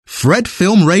Fred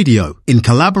Film Radio, in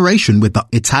collaboration with the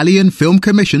Italian Film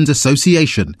Commissions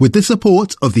Association, with the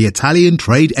support of the Italian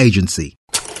Trade Agency.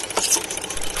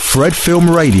 Fred Film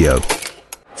Radio.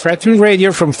 Fred Film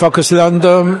Radio from Focus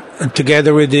London,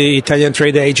 together with the Italian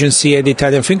Trade Agency and the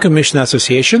Italian Film Commission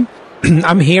Association.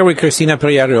 I'm here with Cristina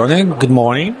Priarone. Good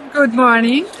morning. Good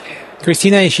morning.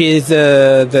 Cristina, she is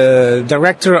the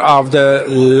director of the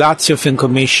Lazio Film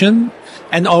Commission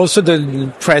and also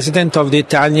the president of the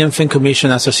Italian Film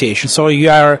Commission Association. So you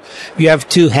have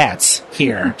two hats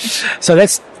here. So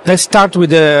let's start with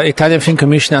the Italian Film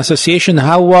Commission Association.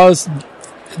 How was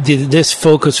this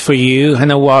focus for you, and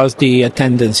how was the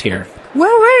attendance here? We're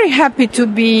very happy to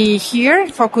be here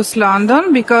at Focus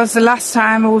London, because the last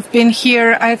time we've been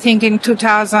here, I think in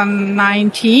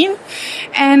 2019,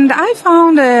 and I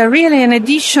found really an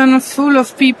edition full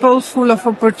of people, full of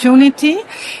opportunity,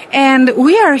 and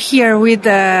we are here with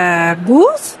a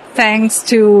booth thanks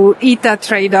to ITA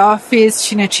Trade Office,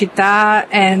 Cinecittà,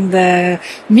 and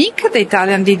MIC, the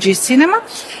Italian DG Cinema.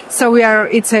 So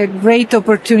it's a great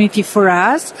opportunity for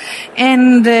us.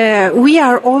 And we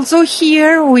are also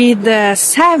here with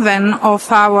 7 of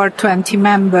our 20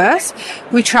 members,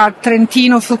 which are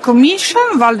Trentino Film Commission,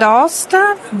 Val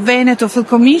d'Aosta, Veneto Film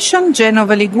Commission,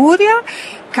 Genova Liguria,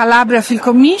 Calabria Film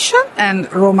Commission, and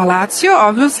Roma Lazio,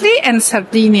 obviously, and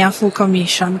Sardinia Film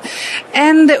Commission.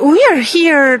 And we are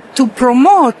here to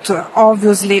promote,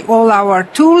 obviously, all our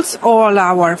tools, all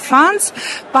our funds,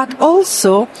 but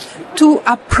also to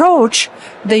approach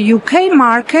the UK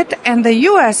market and the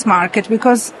US market,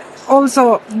 because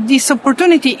also this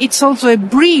opportunity, it's also a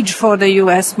bridge for the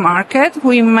US market.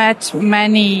 We met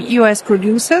many US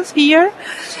producers here.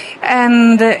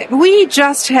 And we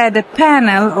just had a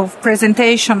panel of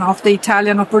presentation of the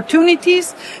Italian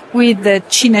opportunities with the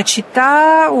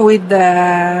Cinecittà, with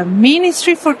the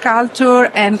Ministry for Culture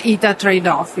and ITA Trade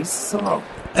Office. So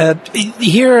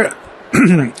here,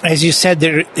 as you said,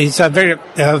 it's a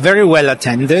very well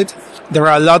attended. There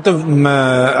are a lot of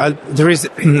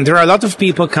there are a lot of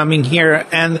people coming here.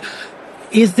 And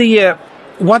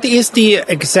what is the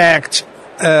exact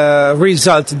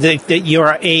result that you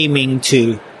are aiming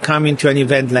to coming to an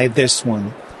event like this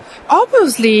one?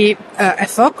 Obviously, a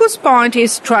focus point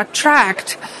is to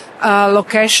attract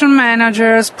location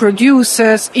managers,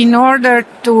 producers, in order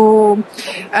to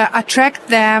attract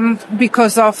them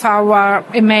because of our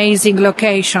amazing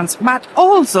locations. But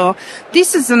also,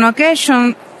 this is an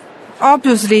occasion,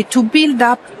 obviously, to build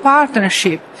up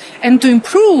partnership and to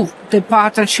improve the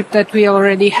partnership that we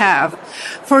already have.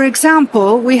 For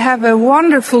example, we have a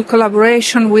wonderful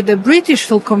collaboration with the British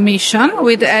Film Commission,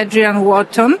 with Adrian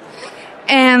Wotton,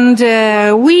 and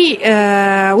we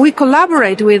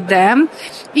collaborate with them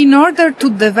in order to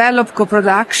develop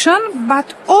co-production,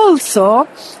 but also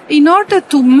in order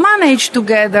to manage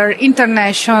together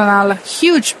international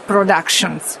huge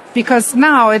productions. Because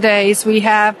nowadays we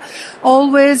have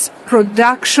always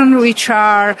production which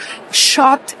are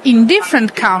shot in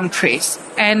different countries.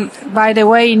 And by the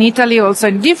way, in Italy also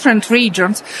in different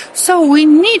regions. So we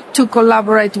need to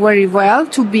collaborate very well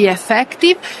to be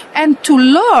effective and to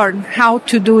learn how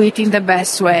to do it in the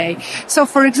best way. So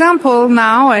for example,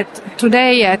 now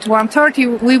today at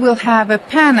 1:30 we will have a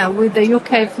panel with the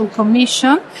UK Film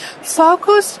Commission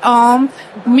focused on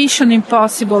Mission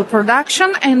Impossible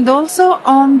production and also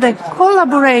on the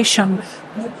collaboration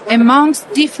amongst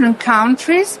different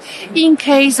countries in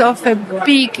case of a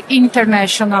big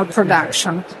international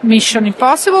production. Mission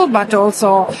Impossible, but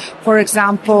also, for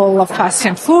example, Fast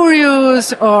and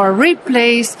Furious or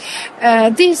Replays.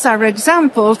 These are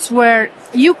examples where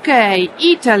UK,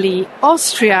 Italy,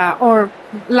 Austria, or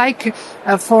like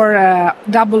for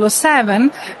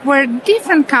 007, where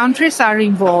different countries are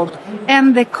involved.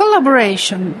 And the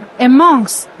collaboration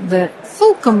amongst the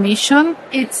full commission,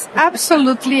 it's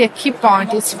absolutely a key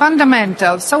point. It's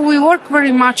fundamental. So we work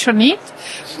very much on it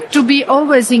to be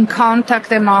always in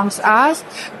contact amongst us,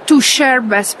 to share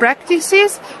best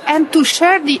practices and to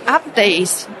share the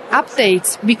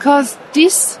updates, because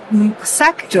this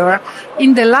sector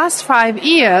in the last 5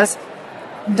 years,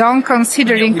 don't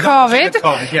considering COVID,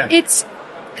 it's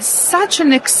such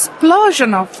an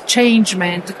explosion of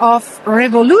changement, of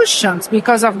revolutions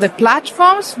because of the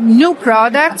platforms, new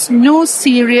products, new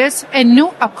series, and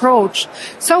new approach.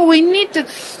 So we need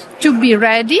to be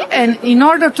ready, and in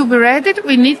order to be ready,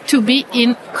 we need to be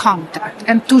in contact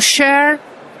and to share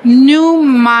new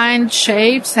mind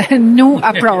shapes and new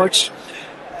approach.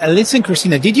 Listen,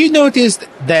 Cristina, did you notice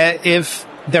that if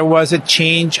there was a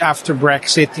change after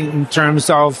Brexit in terms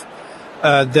of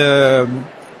the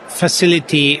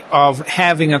facility of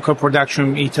having a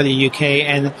co-production in Italy, UK,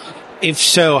 and if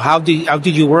so, how did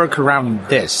you work around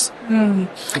this?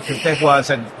 Because that was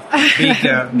a big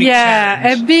challenge.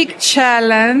 A big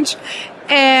challenge.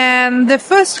 And the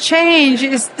first change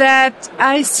is that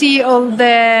I see all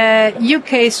the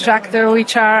UK structure,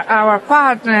 which are our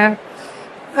partner,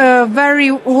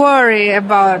 very worried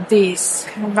about this,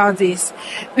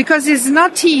 because it's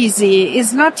not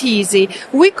easy.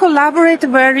 We collaborate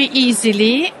very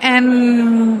easily,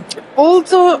 and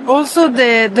also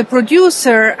the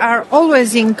producer are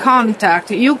always in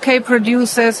contact, UK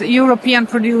producers, European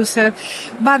producers,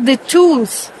 but the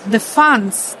tools, the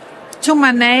funds to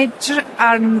manage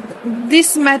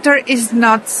this matter is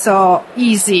not so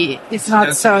easy. It's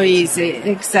not so easy,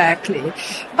 exactly.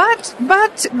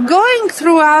 But going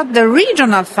throughout the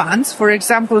regional funds, for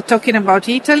example, talking about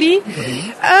Italy,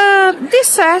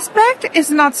 this aspect is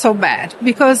not so bad,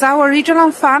 because our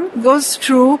regional fund goes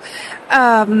through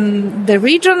the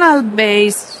regional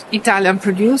based Italian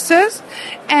producers,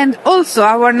 and also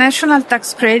our national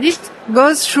tax credit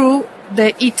goes through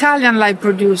the Italian live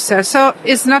producer. So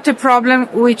it's not a problem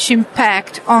which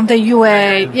impact on the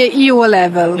EU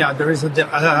level. Yeah, there is a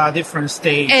different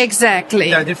stage.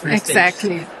 Exactly.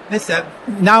 Exactly.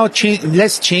 Now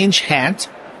let's change hat.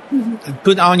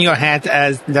 Put on your hat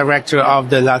as director of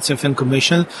the Lazio Film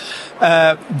Commission.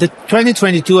 The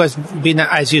 2022 has been,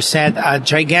 as you said, a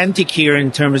gigantic year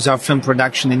in terms of film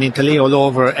production in Italy, all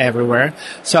over, everywhere.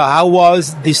 So how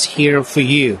was this year for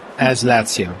you as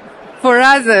Lazio? For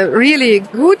us, a really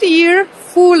good year,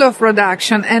 full of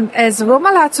production. And as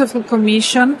Roma Lazio Film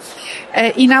Commission,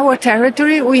 in our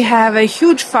territory, we have a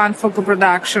huge fund for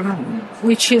co-production,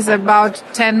 which is about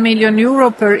 10 million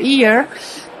euro per year.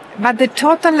 But the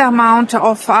total amount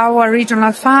of our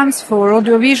regional funds for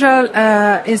audiovisual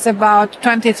is about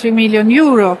 23 million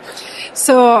euro.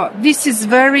 So this is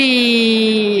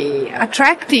very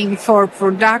attracting for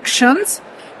productions,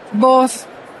 both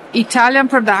Italian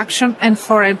production and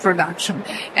foreign production.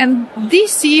 And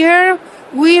this year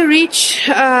we reached,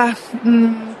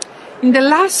 in the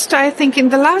last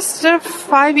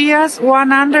 5 years,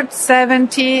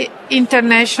 170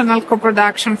 international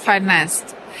co-production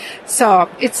financed. So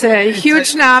it's a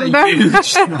huge number.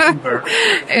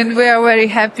 And we are very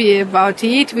happy about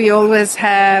it. We always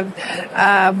have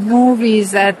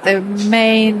movies at the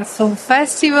main film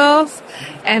festivals.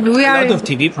 And we are a lot of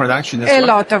TV production as well. A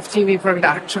lot of TV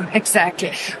production,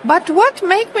 exactly. But what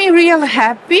makes me real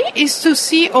happy is to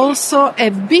see also a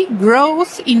big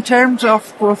growth in terms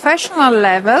of professional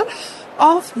level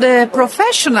of the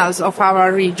professionals of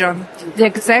our region, the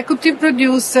executive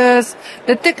producers,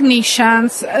 the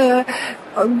technicians.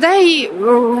 They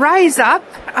rise up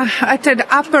at an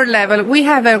upper level. We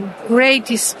have a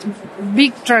greatest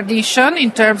big tradition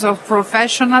in terms of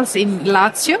professionals in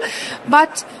Lazio,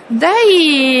 but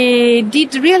they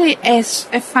did really a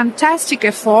fantastic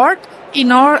effort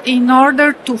in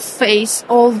order to face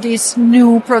all these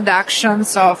new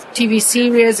productions of TV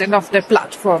series and of the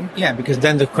platform. Yeah, because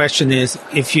then the question is,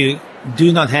 if you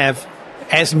do not have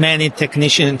as many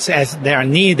technicians as they are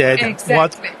needed,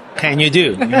 what can you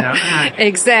do? You know?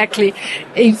 Exactly.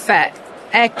 In fact,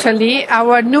 actually,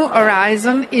 our new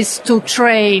horizon is to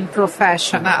train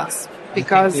professionals.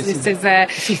 Because this is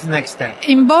the next step.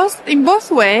 In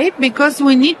both ways, because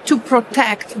we need to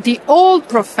protect the old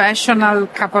professional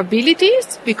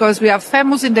capabilities, because we are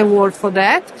famous in the world for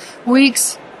that.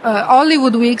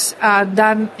 Hollywood weeks are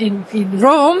done in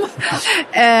Rome,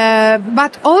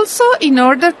 but also in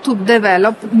order to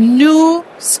develop new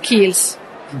skills.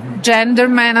 Gender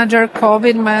manager,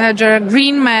 COVID manager,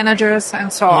 green managers,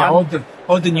 and so on.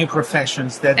 All the new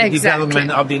professions that the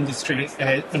development of the industry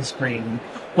is creating.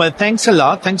 Well, thanks a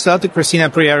lot. Thanks a lot to Cristina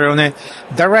Priarone,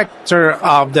 Director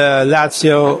of the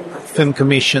Lazio Film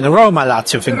Commission, Roma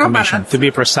Lazio Film Commission, to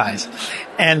be precise,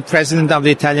 and President of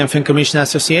the Italian Film Commission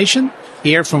Association.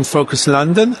 Here from Focus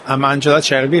London, I'm Angela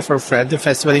Cervi for Fred, the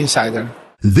Festival Insider.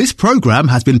 This program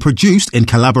has been produced in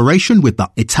collaboration with the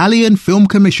Italian Film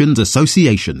Commissions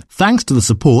Association, thanks to the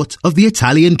support of the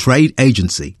Italian Trade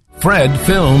Agency. Fred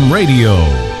Film Radio.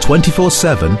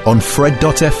 24/7 on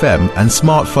Fred.fm and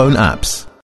smartphone apps.